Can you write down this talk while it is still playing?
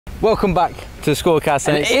Welcome back to the Scorecast.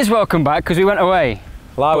 And it is welcome back because we went away.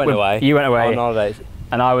 Well, I went away. You went away. On holidays.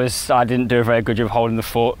 And I didn't do a very good job holding the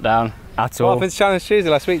fort down at all. What happened to Challenge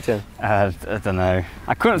Tuesday last week, Tim? I don't know.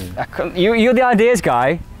 I couldn't. You're the ideas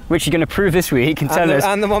guy, which you're going to prove this week and tell us.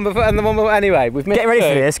 And the one before. Anyway, we've missed. Get ready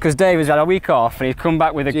for this because Dave has had a week off and he's come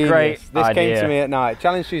back with a great This idea. came to me at night.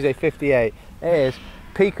 Challenge Tuesday 58. It is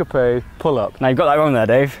peekaboo pull-up. Now you've got that wrong there,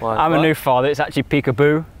 Dave. I'm a new father. It's actually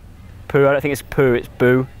peekaboo. Poo. I don't think it's poo. It's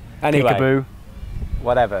boo. Anyway. Peekaboo.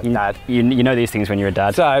 Whatever, Dad. You know these things when you're a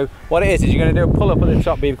dad. So what it is you're going to do a pull-up at the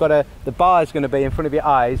top, but you've got the bar is going to be in front of your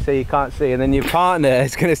eyes so you can't see, and then your partner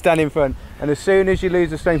is going to stand in front, and as soon as you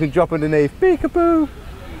lose the strength and drop underneath, peekaboo,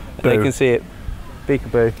 they can see it.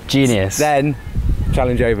 Peekaboo. Genius. Then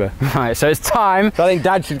challenge over. Right, so it's time. So I think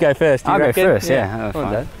Dad should go first. I'll reckon? go first. Yeah. Come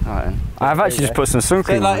on, Dad. All right, then. I've actually just put some sun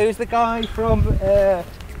cream on. Who's the guy from?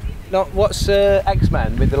 What's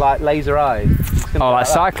X-Men with the laser eyes? Oh, like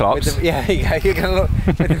Cyclops? Yeah, you're going to look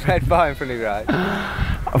with the red bar in front of your eyes.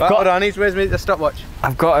 Hold on, where's the stopwatch?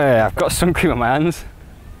 I've got sun cream on my hands.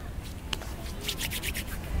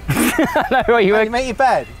 I know what you make your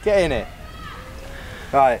bed, get in it.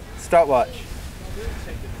 Right, stopwatch.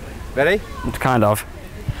 Ready? Kind of.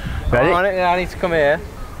 Ready? I need to come here.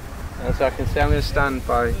 So I can see, I'm going to stand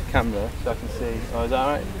by camera so I can see. Oh, is that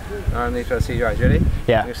alright? I need to be able to see your eyes. Ready?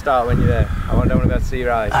 Yeah. I'm going to start when you're there. I don't want to be able to see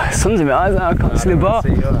your eyes. Sun's in my eyes now, I can't see the bar. I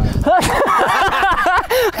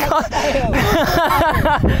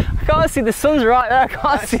can't see the sun's right there, I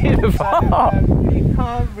can't see the bar. You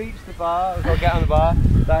can't reach the bar, we've got to get on the bar.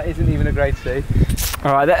 That isn't even a grade C.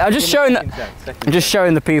 Alright, I'm just showing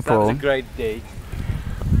the people. That's a grade D.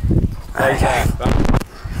 Okay.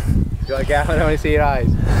 You've got to get on, I don't want to see your eyes.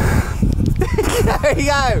 There you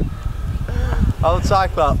go! Old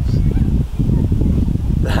Cyclops.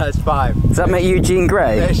 That's 5. Does that make Eugene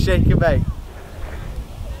Gray? Let's shake and bake.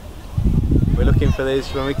 We're looking for this.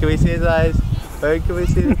 Can we see his eyes? Where can we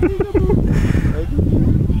see this?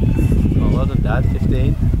 Oh, well done, Dad.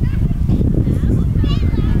 15.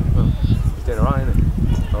 Oh, he's doing alright, isn't he?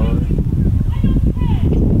 Oh.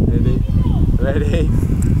 Ready?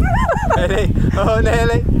 Ready? Oh,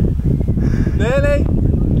 nearly. Nearly.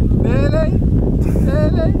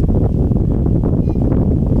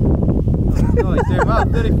 Oh, he's doing well.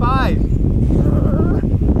 35.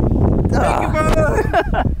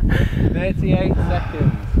 38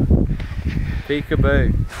 seconds. Peekaboo.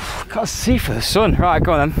 Can't see for the sun. Right,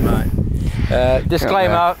 go on then. Right.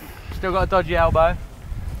 Disclaimer, still got a dodgy elbow.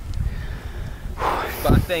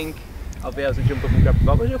 But I think I'll be able to jump up and grab the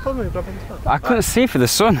bar. What's your problem with grabbing the bar? I couldn't see for the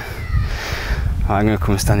sun. Right, I'm going to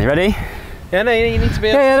come and stand. You ready? Yeah, no, you need to be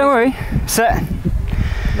able Yeah, don't worry. Set.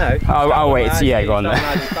 No. I'll wait. Yeah, go on then.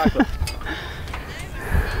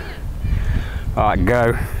 Alright,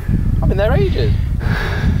 go. I've been there ages.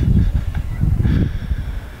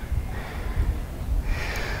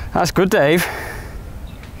 That's good, Dave.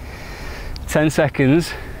 10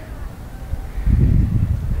 seconds.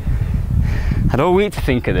 Had all week to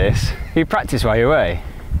think of this. You practice while you're away.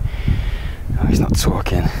 Oh, he's not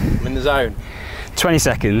talking. I'm in the zone. 20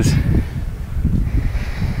 seconds.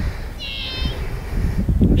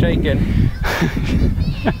 I'm shaking.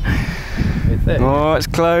 Oh, it's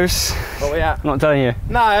close. What are we at? I'm not telling you.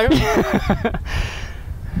 No.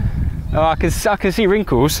 Oh, I can see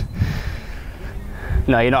wrinkles.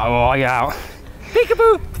 No, you're not. Oh, you're out.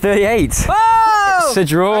 Peekaboo. 38. Oh! It's a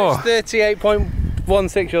draw.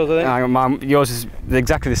 38.16 yours, I think. Hang on, yours is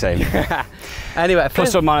exactly the same. Anyway,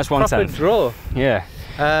 plus or minus 1 proper cent. Draw. Yeah.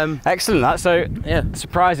 Excellent. That's so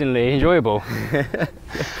surprisingly enjoyable.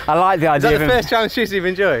 I like the idea. Is that the first challenge you've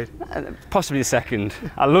enjoyed? Possibly the second.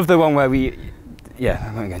 I love the one where we. Yeah,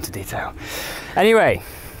 I won't go into detail. Anyway,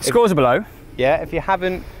 scores are below. Yeah, if you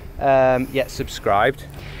haven't yet subscribed,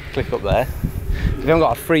 click up there. If you haven't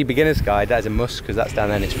got a free beginner's guide, that is a must because that's down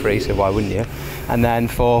there and it's free, so why wouldn't you? And then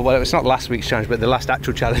well, it's not last week's challenge, but the last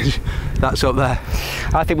actual challenge, that's up there.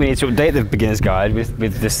 I think we need to update the beginner's guide with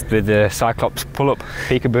the Cyclops pull-up,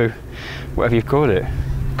 peekaboo, whatever you've called it.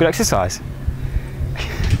 Good exercise.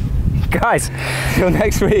 Guys, till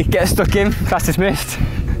next week. Get stuck in, class dismissed.